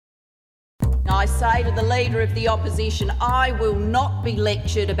I say to the Leader of the Opposition, I will not be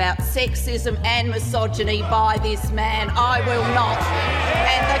lectured about sexism and misogyny by this man. I will not.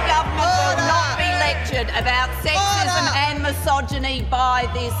 And the government will not be lectured about sexism and misogyny by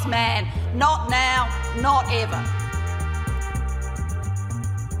this man. Not now, not ever.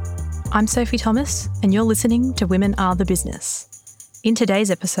 I'm Sophie Thomas, and you're listening to Women Are the Business. In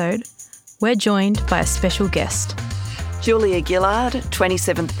today's episode, we're joined by a special guest. Julia Gillard,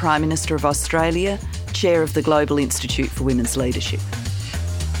 27th Prime Minister of Australia, Chair of the Global Institute for Women's Leadership.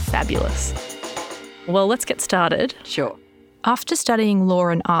 Fabulous. Well, let's get started. Sure. After studying law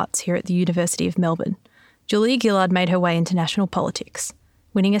and arts here at the University of Melbourne, Julia Gillard made her way into national politics,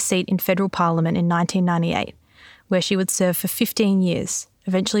 winning a seat in federal parliament in 1998, where she would serve for 15 years,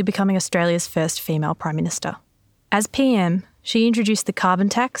 eventually becoming Australia's first female Prime Minister. As PM, she introduced the carbon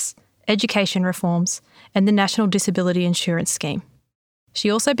tax, education reforms, and the National Disability Insurance Scheme. She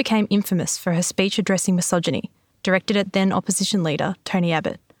also became infamous for her speech addressing misogyny, directed at then opposition leader Tony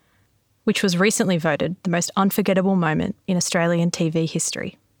Abbott, which was recently voted the most unforgettable moment in Australian TV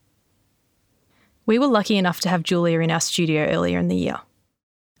history. We were lucky enough to have Julia in our studio earlier in the year.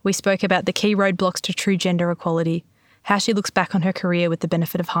 We spoke about the key roadblocks to true gender equality, how she looks back on her career with the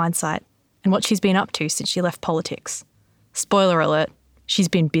benefit of hindsight, and what she's been up to since she left politics. Spoiler alert, she's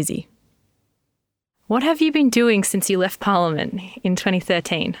been busy. What have you been doing since you left Parliament in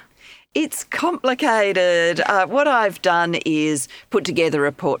 2013? It's complicated. What I've done is put together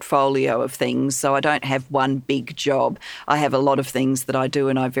a portfolio of things, so I don't have one big job. I have a lot of things that I do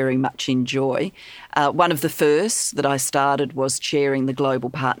and I very much enjoy. One of the first that I started was chairing the Global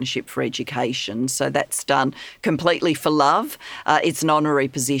Partnership for Education, so that's done completely for love. It's an honorary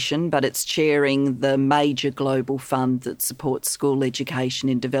position, but it's chairing the major global fund that supports school education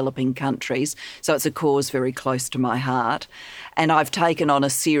in developing countries, so it's a cause very close to my heart. And I've taken on a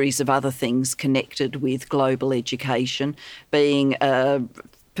series of other things connected with global education, being a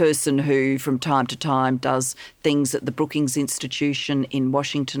person who from time to time does things at the Brookings Institution in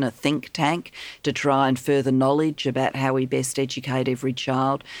Washington, a think tank, to try and further knowledge about how we best educate every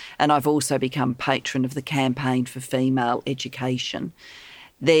child. And I've also become patron of the Campaign for Female Education.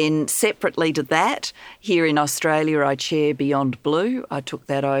 Then separately to that, here in Australia, I chair Beyond Blue. I took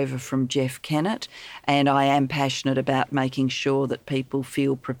that over from Jeff Kennett, and I am passionate about making sure that people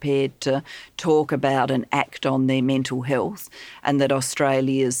feel prepared to talk about and act on their mental health, and that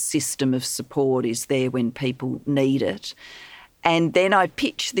Australia's system of support is there when people need it. And then I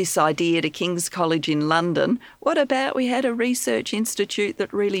pitched this idea to King's College in London. What about we had a research institute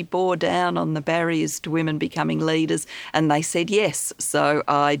that really bore down on the barriers to women becoming leaders? And they said yes. So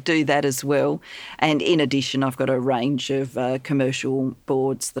I do that as well. And in addition, I've got a range of commercial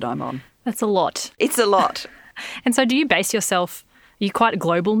boards that I'm on. That's a lot. It's a lot. And so do you base yourself, are you quite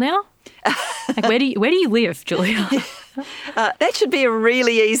global now? Like where do you live, Julia? That should be a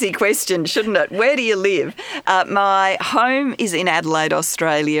really easy question, shouldn't it? Where do you live? My home is in Adelaide,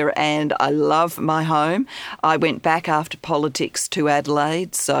 Australia, and I love my home. I went back after politics to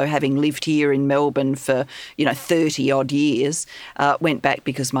Adelaide, so having lived here in Melbourne for 30-odd years, went back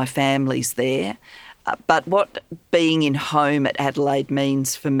because my family's there. But what being in home at Adelaide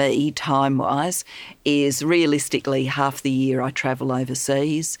means for me, time-wise, is realistically half the year I travel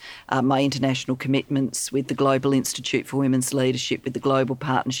overseas. My international commitments with the Global Institute for Women's Leadership, with the Global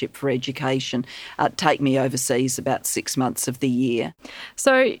Partnership for Education, take me overseas about 6 months of the year.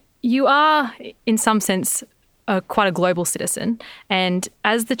 So you are, in some sense, quite a global citizen, and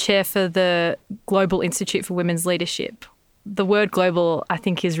as the chair for the Global Institute for Women's Leadership, the word global, I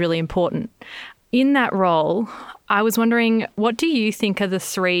think, is really important. In that role, I was wondering, what do you think are the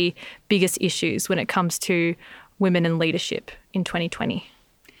 3 biggest issues when it comes to women in leadership in 2020?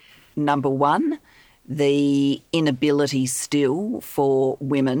 Number 1, the inability still for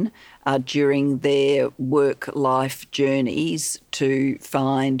women during their work-life journeys to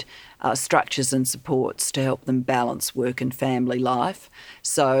find structures and supports to help them balance work and family life.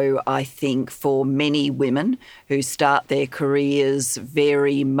 So I think for many women who start their careers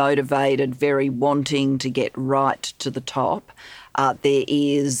very motivated, very wanting to get right to the top, there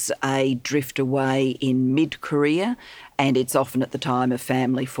is a drift away in mid-career, and it's often at the time of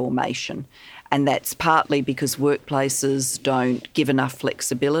family formation. And that's partly because workplaces don't give enough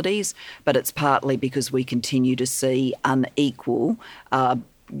flexibilities, but it's partly because we continue to see unequal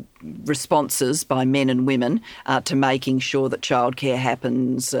responses by men and women to making sure that childcare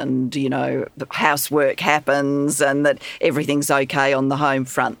happens and, the housework happens and that everything's okay on the home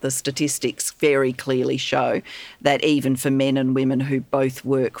front. The statistics very clearly show that even for men and women who both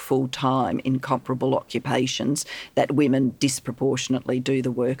work full-time in comparable occupations, that women disproportionately do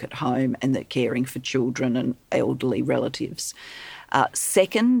the work at home and they're caring for children and elderly relatives.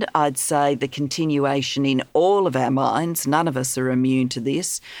 Second, I'd say the continuation in all of our minds, none of us are immune to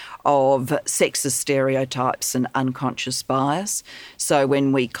this, of sexist stereotypes and unconscious bias. So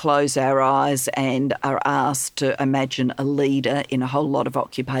when we close our eyes and are asked to imagine a leader in a whole lot of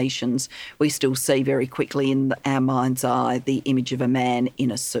occupations, we still see very quickly in our mind's eye the image of a man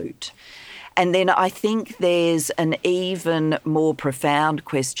in a suit. And then I think there's an even more profound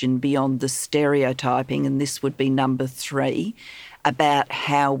question beyond the stereotyping, and this would be number 3, about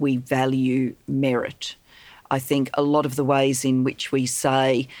how we value merit. I think a lot of the ways in which we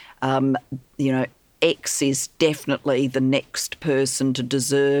say, X is definitely the next person to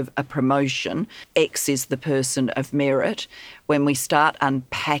deserve a promotion, X is the person of merit. When we start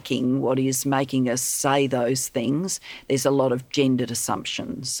unpacking what is making us say those things, there's a lot of gendered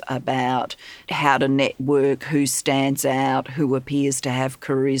assumptions about how to network, who stands out, who appears to have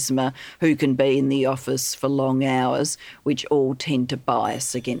charisma, who can be in the office for long hours, which all tend to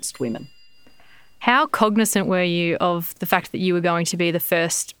bias against women. How cognizant were you of the fact that you were going to be the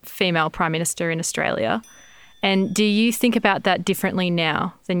first female Prime Minister in Australia? And do you think about that differently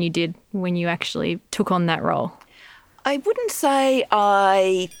now than you did when you actually took on that role? I wouldn't say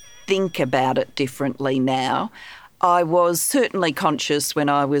I think about it differently now. I was certainly conscious when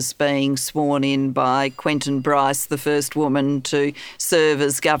I was being sworn in by Quentin Bryce, the first woman to serve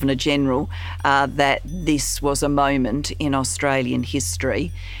as Governor-General, that this was a moment in Australian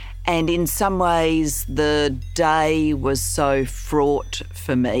history. And in some ways, the day was so fraught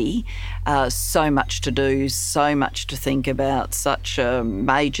for me, so much to do, so much to think about, such a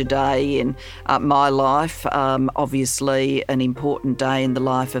major day in my life, obviously an important day in the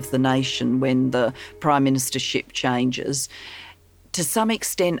life of the nation when the Prime Ministership changes. To some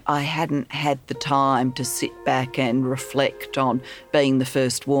extent, I hadn't had the time to sit back and reflect on being the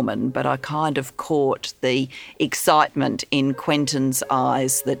first woman, but I kind of caught the excitement in Quentin's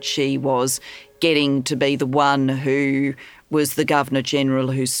eyes that she was getting to be the one who was the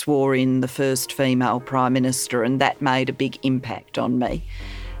Governor-General who swore in the first female Prime Minister, and that made a big impact on me.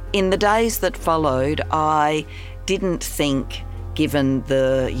 In the days that followed, I didn't think, given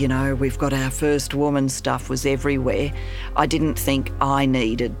the, we've got our first woman stuff was everywhere, I didn't think I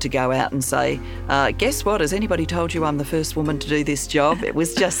needed to go out and say, guess what, has anybody told you I'm the first woman to do this job? It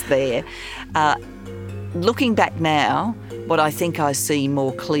was just there. Looking back now, what I think I see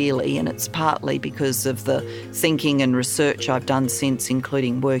more clearly, and it's partly because of the thinking and research I've done since,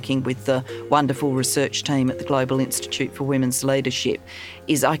 including working with the wonderful research team at the Global Institute for Women's Leadership,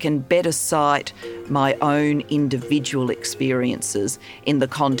 is I can better cite my own individual experiences in the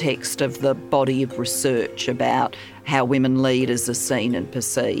context of the body of research about how women leaders are seen and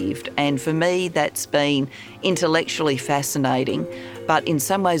perceived. And for me, that's been intellectually fascinating, but in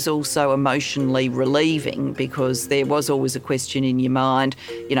some ways also emotionally relieving, because there was always a question in your mind,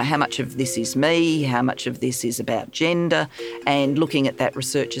 how much of this is me, how much of this is about gender, and looking at that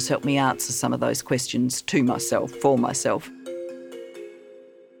research has helped me answer some of those questions to myself, for myself.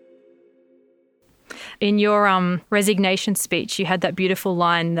 In your resignation speech, you had that beautiful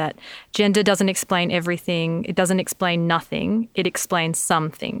line that gender doesn't explain everything, it doesn't explain nothing, it explains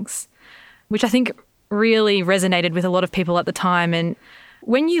some things, which I think really resonated with a lot of people at the time. And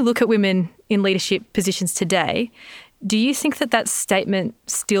when you look at women in leadership positions today, do you think that that statement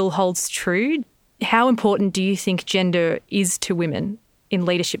still holds true? How important do you think gender is to women in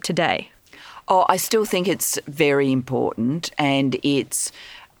leadership today? Oh, I still think it's very important, and it's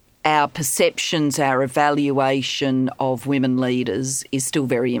our perceptions, our evaluation of women leaders is still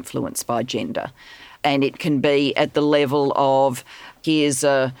very influenced by gender. And it can be at the level of, here's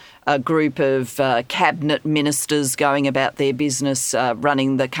a group of cabinet ministers going about their business,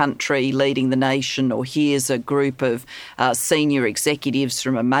 running the country, leading the nation, or here's a group of senior executives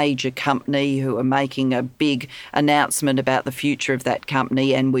from a major company who are making a big announcement about the future of that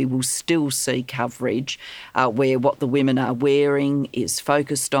company, and we will still see coverage where what the women are wearing is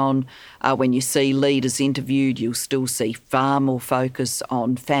focused on. When you see leaders interviewed, you'll still see far more focus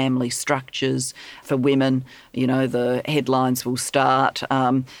on family structures for women. The headlines will start,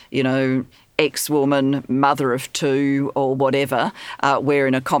 ex-woman, mother of two or whatever, where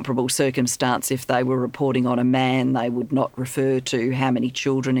in a comparable circumstance, if they were reporting on a man, they would not refer to how many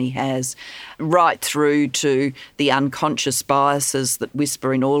children he has, right through to the unconscious biases that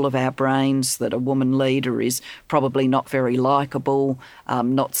whisper in all of our brains that a woman leader is probably not very likeable,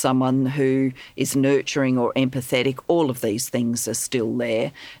 not someone who is nurturing or empathetic. All of these things are still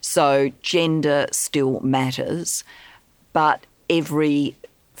there. So gender still matters, but every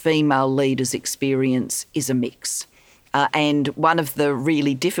female leader's experience is a mix. And one of the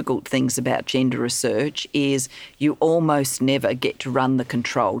really difficult things about gender research is you almost never get to run the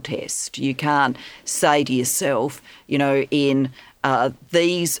control test. You can't say to yourself, in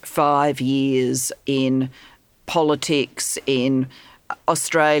these 5 years in politics, in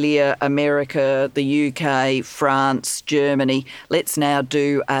Australia, America, the UK, France, Germany, let's now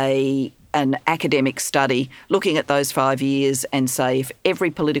do an academic study looking at those 5 years and say if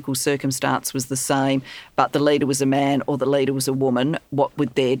every political circumstance was the same but the leader was a man or the leader was a woman, what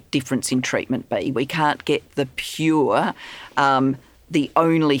would their difference in treatment be? We can't get the pure, the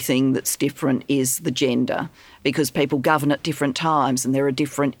only thing that's different is the gender, because people govern at different times and there are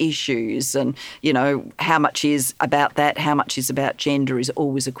different issues, and, how much is about that, how much is about gender is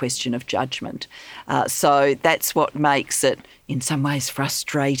always a question of judgment. So that's what makes it in some ways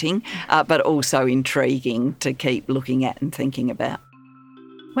frustrating, but also intriguing to keep looking at and thinking about.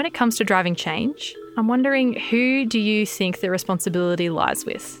 When it comes to driving change, I'm wondering, who do you think the responsibility lies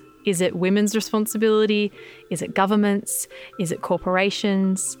with? Is it women's responsibility? Is it governments? Is it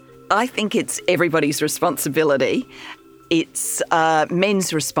corporations? I think it's everybody's responsibility. It's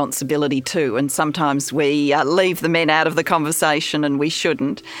men's responsibility too, and sometimes we leave the men out of the conversation and we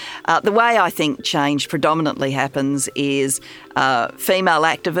shouldn't. The way I think change predominantly happens is female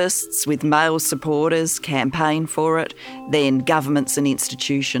activists with male supporters campaign for it, then governments and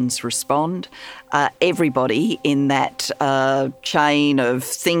institutions respond. Everybody in that chain of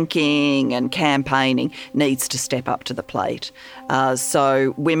thinking and campaigning needs to step up to the plate.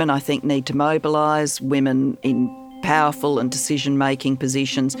 So women, I think, need to mobilise. Women in powerful and decision-making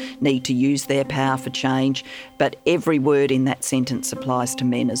positions need to use their power for change, but every word in that sentence applies to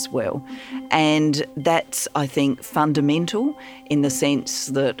men as well. And that's, I think, fundamental in the sense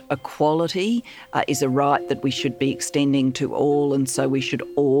that equality is a right that we should be extending to all, and so we should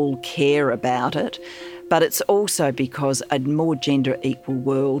all care about it. But it's also because a more gender-equal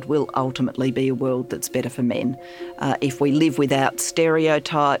world will ultimately be a world that's better for men. If we live without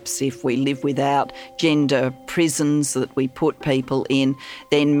stereotypes, if we live without gender prisons that we put people in,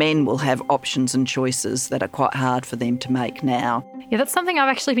 then men will have options and choices that are quite hard for them to make now. Yeah, that's something I've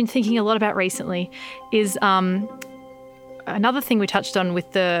actually been thinking a lot about recently, is another thing we touched on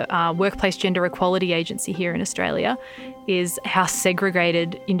with the Workplace Gender Equality Agency here in Australia is how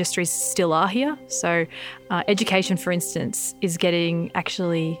segregated industries still are here. So education, for instance, is getting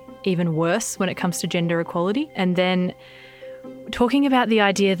actually even worse when it comes to gender equality. And then talking about the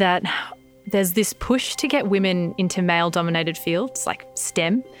idea that there's this push to get women into male-dominated fields like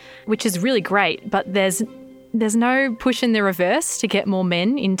STEM, which is really great, but there's no push in the reverse to get more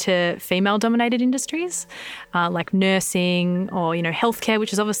men into female-dominated industries like nursing or, healthcare,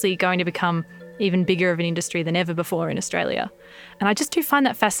 which is obviously going to become even bigger of an industry than ever before in Australia. And I just do find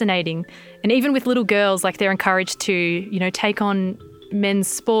that fascinating. And even with little girls, like, they're encouraged to, take on men's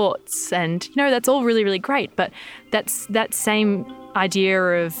sports, and, that's all really, really great. But that same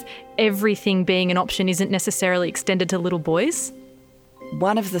idea of everything being an option isn't necessarily extended to little boys.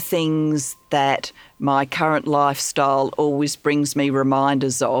 One of the things that my current lifestyle always brings me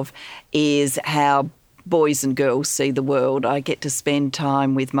reminders of is how boys and girls see the world. I get to spend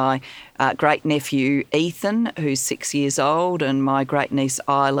time with my great-nephew Ethan, who's 6 years old, and my great-niece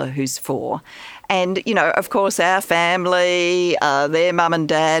Isla, who's 4. And, of course, our family, their mum and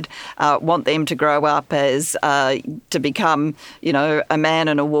dad want them to grow up as to become, a man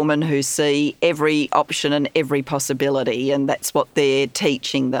and a woman who see every option and every possibility, and that's what they're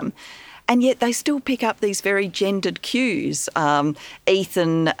teaching them. And yet they still pick up these very gendered cues.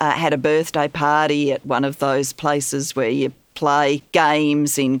 Ethan had a birthday party at one of those places where you play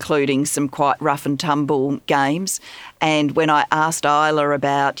games, including some quite rough and tumble games. And when I asked Isla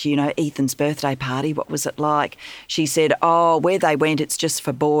about, Ethan's birthday party, what was it like? She said, where they went, it's just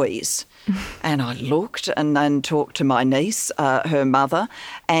for boys. And I looked and talked to my niece, her mother,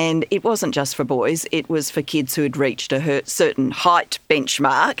 and it wasn't just for boys. It was for kids who had reached a certain height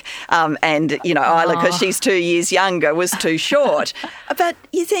benchmark. And, Isla, because she's 2 years younger, was too short. But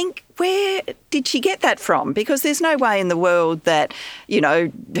you think, where did she get that from? Because there's no way in the world that,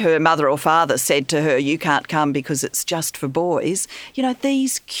 her mother or father said to her, you can't come because it's just for boys. You know,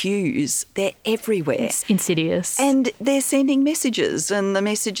 these cues, they're everywhere. It's insidious. And they're sending messages, and the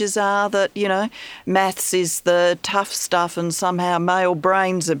messages are that, you know, maths is the tough stuff and somehow male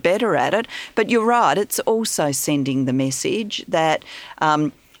brains are better at it. But you're right, it's also sending the message that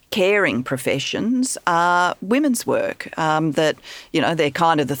caring professions are women's work, that, you know, they're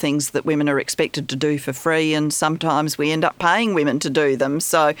kind of the things that women are expected to do for free, and sometimes we end up paying women to do them.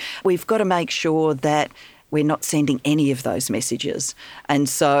 So we've got to make sure that we're not sending any of those messages. And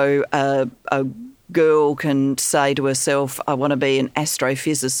so a girl can say to herself, I want to be an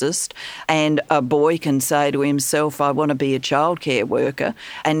astrophysicist, and a boy can say to himself, I want to be a childcare worker,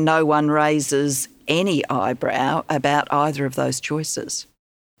 and no one raises any eyebrow about either of those choices.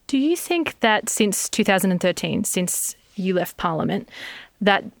 Do you think that since 2013, since you left Parliament,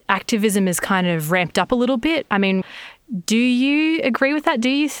 that activism has kind of ramped up a little bit? I mean, do you agree with that? Do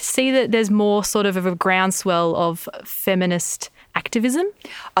you see that there's more sort of a groundswell of feminist activism?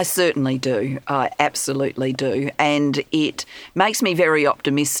 I certainly do. I absolutely do. And it makes me very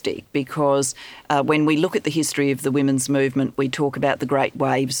optimistic because when we look at the history of the women's movement, we talk about the great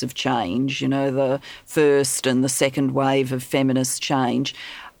waves of change, you know, the first and the second wave of feminist change.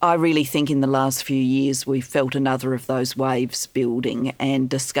 I really think in the last few years we've felt another of those waves building, and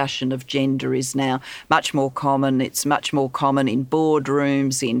discussion of gender is now much more common. It's much more common in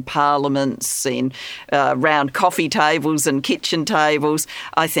boardrooms, in parliaments, in round coffee tables and kitchen tables.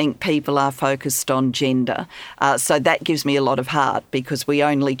 I think people are focused on gender. So that gives me a lot of heart, because we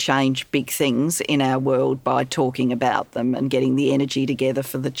only change big things in our world by talking about them and getting the energy together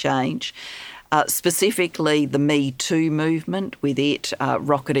for the change. Specifically the Me Too movement, with it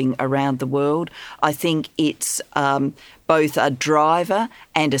rocketing around the world, I think it's both a driver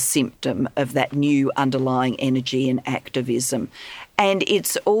and a symptom of that new underlying energy and activism. And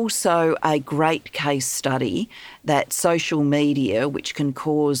it's also a great case study that social media, which can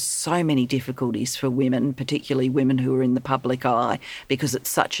cause so many difficulties for women, particularly women who are in the public eye, because it's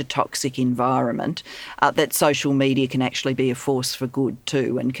such a toxic environment, that social media can actually be a force for good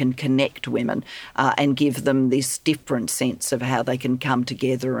too, and can connect women and give them this different sense of how they can come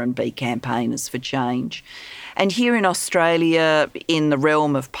together and be campaigners for change. And here in Australia, in the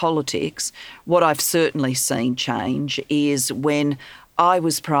realm of politics, what I've certainly seen change is when I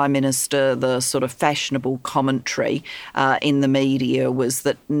was Prime Minister, the sort of fashionable commentary in the media was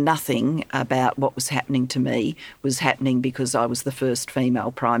that nothing about what was happening to me was happening because I was the first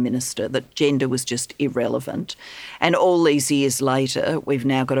female Prime Minister, that gender was just irrelevant. And all these years later, we've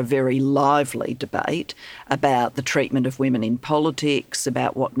now got a very lively debate about the treatment of women in politics,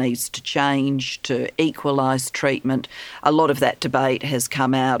 about what needs to change to equalise treatment. A lot of that debate has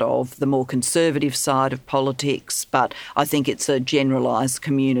come out of the more conservative side of politics, but I think it's a generalised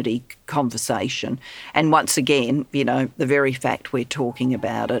community conversation. And once again, you know, the very fact we're talking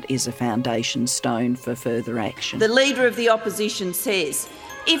about it is a foundation stone for further action. The Leader of the Opposition says,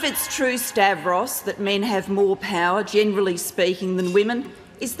 if it's true, Stavros, that men have more power, generally speaking, than women,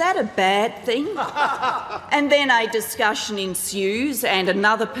 is that a bad thing? And then a discussion ensues, and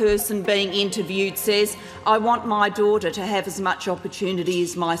another person being interviewed says, I want my daughter to have as much opportunity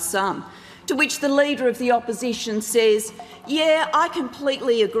as my son. To which the Leader of the Opposition says, yeah, I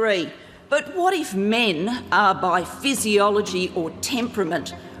completely agree, but what if men are by physiology or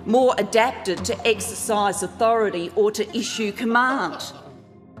temperament more adapted to exercise authority or to issue command?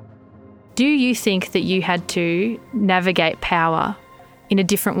 Do you think that you had to navigate power in a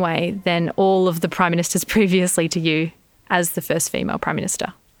different way than all of the Prime Ministers previously to you as the first female Prime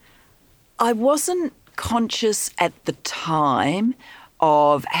Minister? I wasn't conscious at the time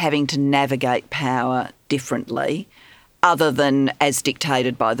of having to navigate power differently, other than as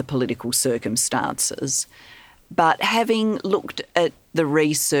dictated by the political circumstances. But having looked at the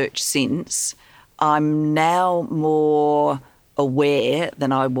research since, I'm now more aware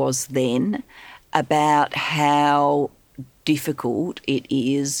than I was then about how difficult it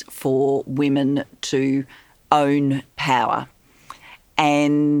is for women to own power.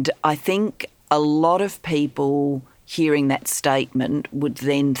 And I think a lot of people hearing that statement would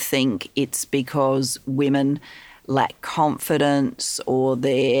then think it's because women lack confidence, or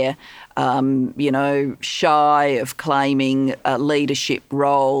they're, shy of claiming a leadership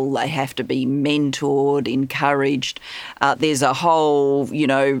role. They have to be mentored, encouraged. There's a whole,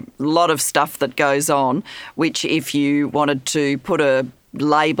 lot of stuff that goes on, which if you wanted to put a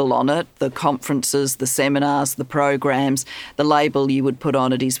label on it, the conferences, the seminars, the programs, the label you would put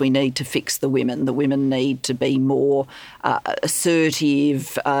on it is we need to fix the women. The women need to be more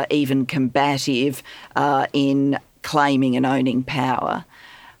assertive, even combative in claiming and owning power.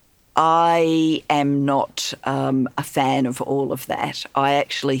 I am not a fan of all of that. I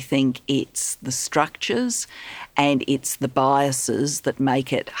actually think it's the structures and it's the biases that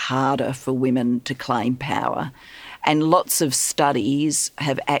make it harder for women to claim power. And lots of studies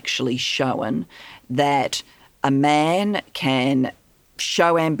have actually shown that a man can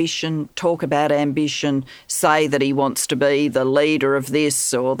show ambition, talk about ambition, say that he wants to be the leader of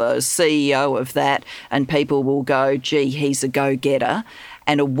this or the CEO of that, and people will go, gee, he's a go-getter.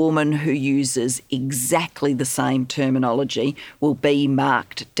 And a woman who uses exactly the same terminology will be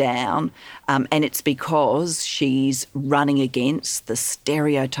marked down. And it's because she's running against the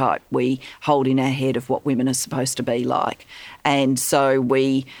stereotype we hold in our head of what women are supposed to be like. And so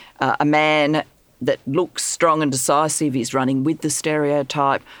a man that looks strong and decisive is running with the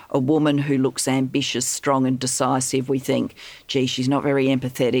stereotype. A woman who looks ambitious, strong and decisive, we think, gee, she's not very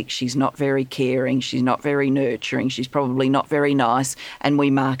empathetic, she's not very caring, she's not very nurturing, she's probably not very nice, and we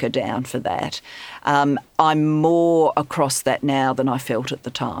mark her down for that. I'm more across that now than I felt at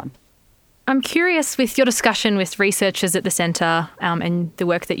the time. I'm curious, with your discussion with researchers at the centre and the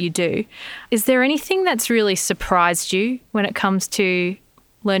work that you do, is there anything that's really surprised you when it comes to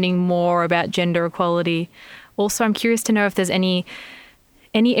learning more about gender equality? Also, I'm curious to know if there's any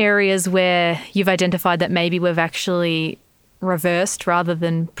areas where you've identified that maybe we've actually reversed rather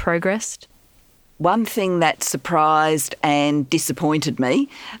than progressed. One thing that surprised and disappointed me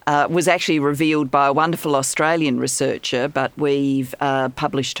was actually revealed by a wonderful Australian researcher, but we've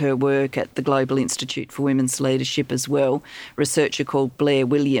published her work at the Global Institute for Women's Leadership as well, a researcher called Blair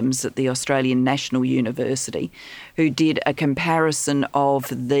Williams at the Australian National University, who did a comparison of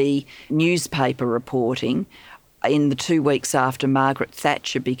the newspaper reporting in the 2 weeks after Margaret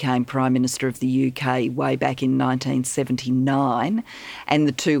Thatcher became Prime Minister of the UK way back in 1979 and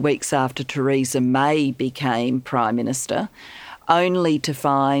the 2 weeks after Theresa May became Prime Minister, only to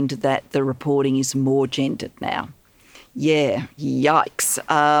find that the reporting is more gendered now. Yeah, yikes.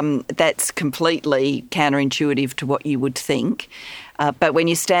 That's completely counterintuitive to what you would think. But when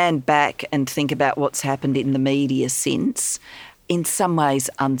you stand back and think about what's happened in the media since, in some ways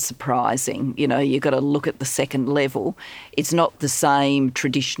unsurprising. You know, you've got to look at the second level. It's not the same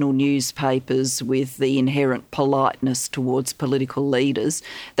traditional newspapers with the inherent politeness towards political leaders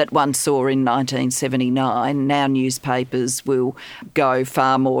that one saw in 1979. Now newspapers will go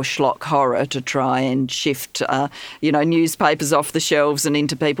far more schlock horror to try and shift, newspapers off the shelves and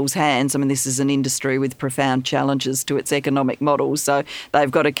into people's hands. I mean, this is an industry with profound challenges to its economic model, so they've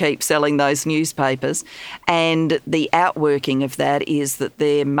got to keep selling those newspapers. And the outworking of that is that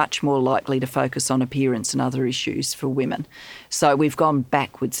they're much more likely to focus on appearance and other issues for women. So we've gone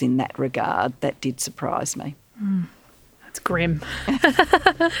backwards in that regard. That did surprise me. That's grim.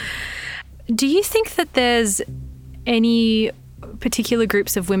 Do you think that there's any particular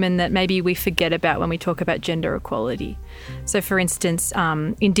groups of women that maybe we forget about when we talk about gender equality? So, for instance,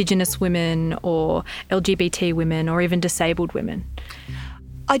 Indigenous women or LGBT women or even disabled women.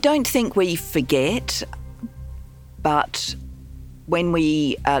 I don't think we forget, but when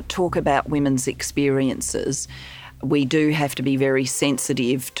we talk about women's experiences, we do have to be very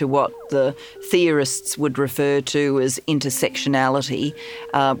sensitive to what the theorists would refer to as intersectionality,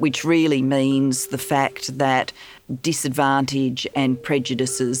 which really means the fact that disadvantage and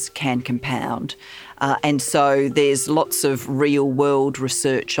prejudices can compound. And so there's lots of real-world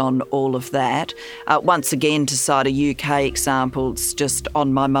research on all of that. Once again, to cite a UK example, it's just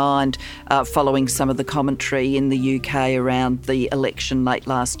on my mind following some of the commentary in the UK around the election late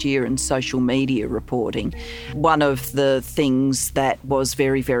last year and social media reporting. One of the things that was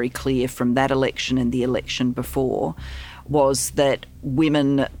very, very clear from that election and the election before was that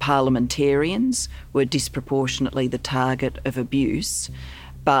women parliamentarians were disproportionately the target of abuse,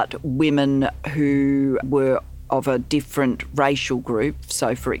 but women who were of a different racial group,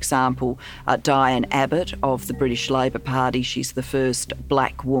 so for example, Diane Abbott of the British Labor Party, she's the first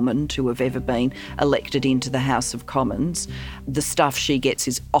black woman to have ever been elected into the House of Commons, the stuff she gets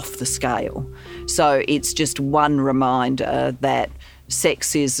is off the scale. So it's just one reminder that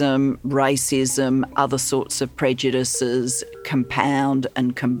sexism, racism, other sorts of prejudices compound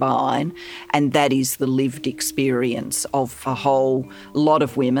and combine, and that is the lived experience of a whole lot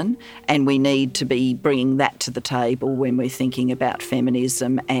of women, and we need to be bringing that to the table when we're thinking about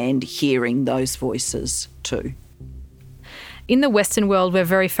feminism and hearing those voices too. In the Western world, we're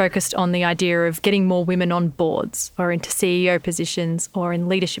very focused on the idea of getting more women on boards or into CEO positions or in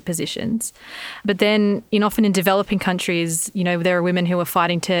leadership positions. But then often in developing countries, there are women who are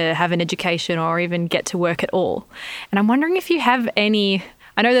fighting to have an education or even get to work at all. And I'm wondering if you have any,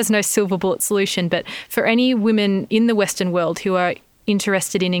 I know there's no silver bullet solution, but for any women in the Western world who are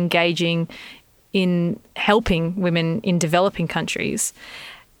interested in engaging in helping women in developing countries,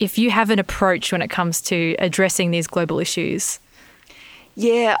 if you have an approach when it comes to addressing these global issues.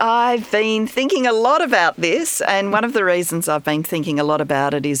 Yeah, I've been thinking a lot about this, and one of the reasons I've been thinking a lot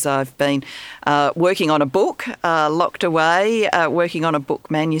about it is I've been working on a book, locked away, working on a book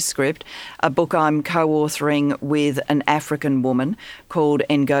manuscript, a book I'm co-authoring with an African woman called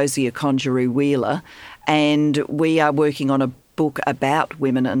Ngozi Okonjo-Iweala, and we are working on a book about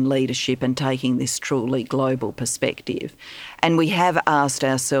women and leadership and taking this truly global perspective. And we have asked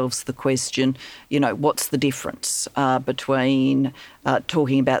ourselves the question, what's the difference between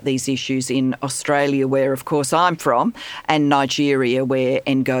talking about these issues in Australia, where, of course, I'm from, and Nigeria, where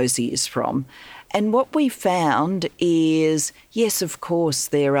Ngozi is from. And what we found is, yes, of course,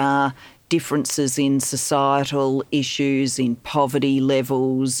 there are differences in societal issues, in poverty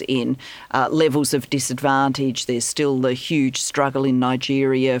levels, in levels of disadvantage. There's still the huge struggle in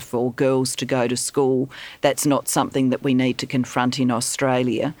Nigeria for girls to go to school. That's not something that we need to confront in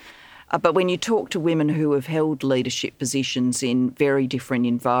Australia. But when you talk to women who have held leadership positions in very different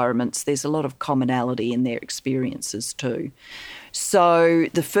environments, there's a lot of commonality in their experiences too. So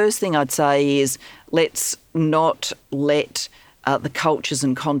the first thing I'd say is let's not let the cultures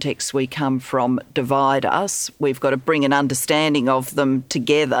and contexts we come from divide us. We've got to bring an understanding of them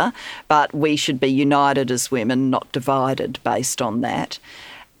together, but we should be united as women, not divided based on that.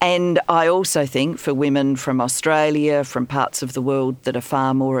 And I also think for women from Australia, from parts of the world that are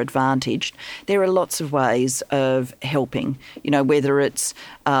far more advantaged, there are lots of ways of helping, whether it's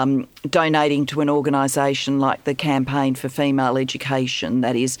donating to an organisation like the Campaign for Female Education,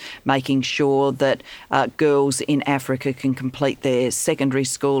 that is making sure that girls in Africa can complete their secondary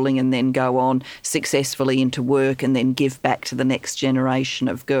schooling and then go on successfully into work and then give back to the next generation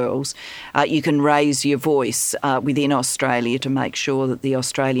of girls. You can raise your voice within Australia to make sure that the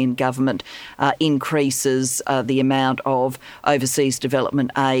Australian government increases the amount of overseas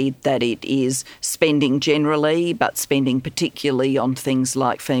development aid that it is spending generally, but spending particularly on things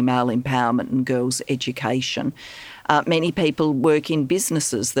like female empowerment and girls' education. Many people work in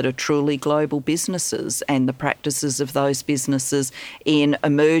businesses that are truly global businesses, and the practices of those businesses in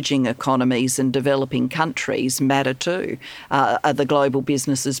emerging economies and developing countries matter too. Are the global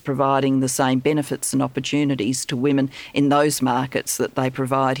businesses providing the same benefits and opportunities to women in those markets that they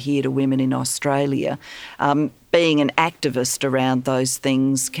provide here to women in Australia? Being an activist around those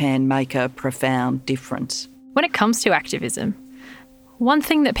things can make a profound difference. When it comes to activism, one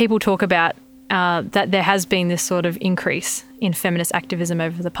thing that people talk about that there has been this sort of increase in feminist activism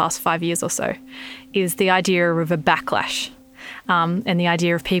over the past 5 years or so is the idea of a backlash, and the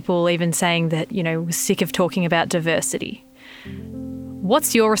idea of people even saying that, we're sick of talking about diversity.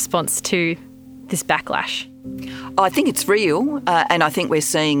 What's your response to this backlash? I think it's real, and I think we're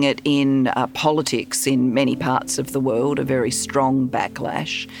seeing it in politics in many parts of the world, a very strong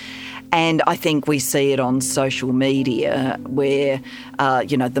backlash. And I think we see it on social media where,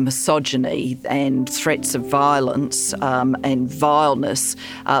 the misogyny and threats of violence and vileness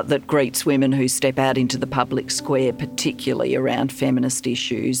that greets women who step out into the public square, particularly around feminist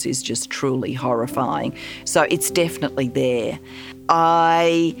issues, is just truly horrifying. So it's definitely there.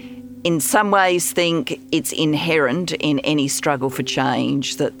 I in some ways think it's inherent in any struggle for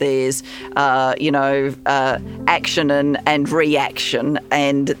change that there's, action and reaction,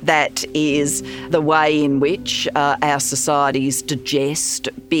 and that is the way in which our societies digest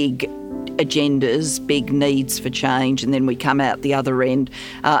big agendas, big needs for change, and then we come out the other end,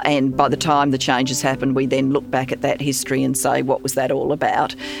 and by the time the changes happen, we then look back at that history and say, what was that all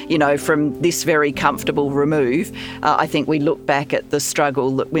about? From this very comfortable remove, I think we look back at the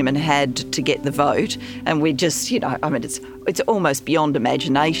struggle that women had to get the vote, and we just, it's almost beyond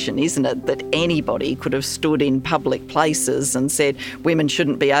imagination, isn't it, that anybody could have stood in public places and said women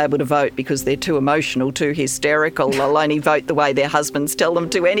shouldn't be able to vote because they're too emotional, too hysterical, they'll only vote the way their husbands tell them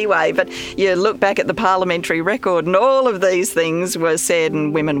to anyway. But you look back at the parliamentary record and all of these things were said,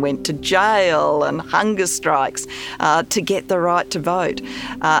 and women went to jail and hunger strikes to get the right to vote.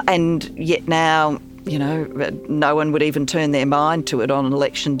 And yet now, no one would even turn their mind to it on an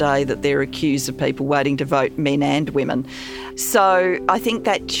election day that they're accused of people waiting to vote, men and women. So I think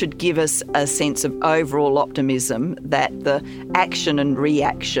that should give us a sense of overall optimism that the action and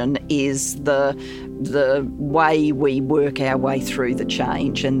reaction is the way we work our way through the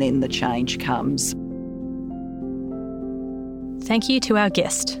change, and then the change comes. Thank you to our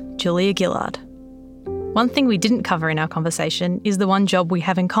guest, Julia Gillard. One thing we didn't cover in our conversation is the one job we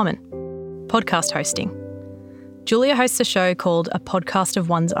have in common: podcast hosting. Julia hosts a show called A Podcast of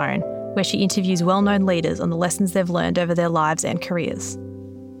One's Own, where she interviews well-known leaders on the lessons they've learned over their lives and careers.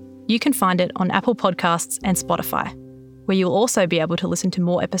 You can find it on Apple Podcasts and Spotify, where you'll also be able to listen to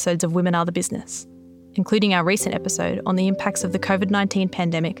more episodes of Women Are the Business, including our recent episode on the impacts of the COVID-19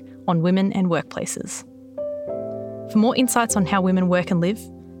 pandemic on women and workplaces. For more insights on how women work and live,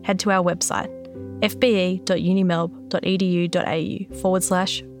 head to our website,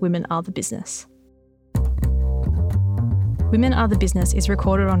 fbe.unimelb.edu.au/Women Are the Business. Women Are the Business is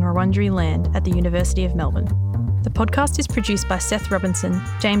recorded on Wurundjeri land at the University of Melbourne. The podcast is produced by Seth Robinson,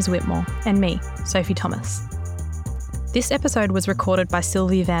 James Whitmore, and me, Sophie Thomas. This episode was recorded by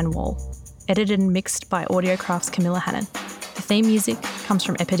Sylvia Van Wall, edited and mixed by Audiocraft's Camilla Hannon. The theme music comes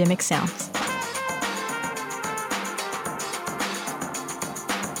from Epidemic Sounds.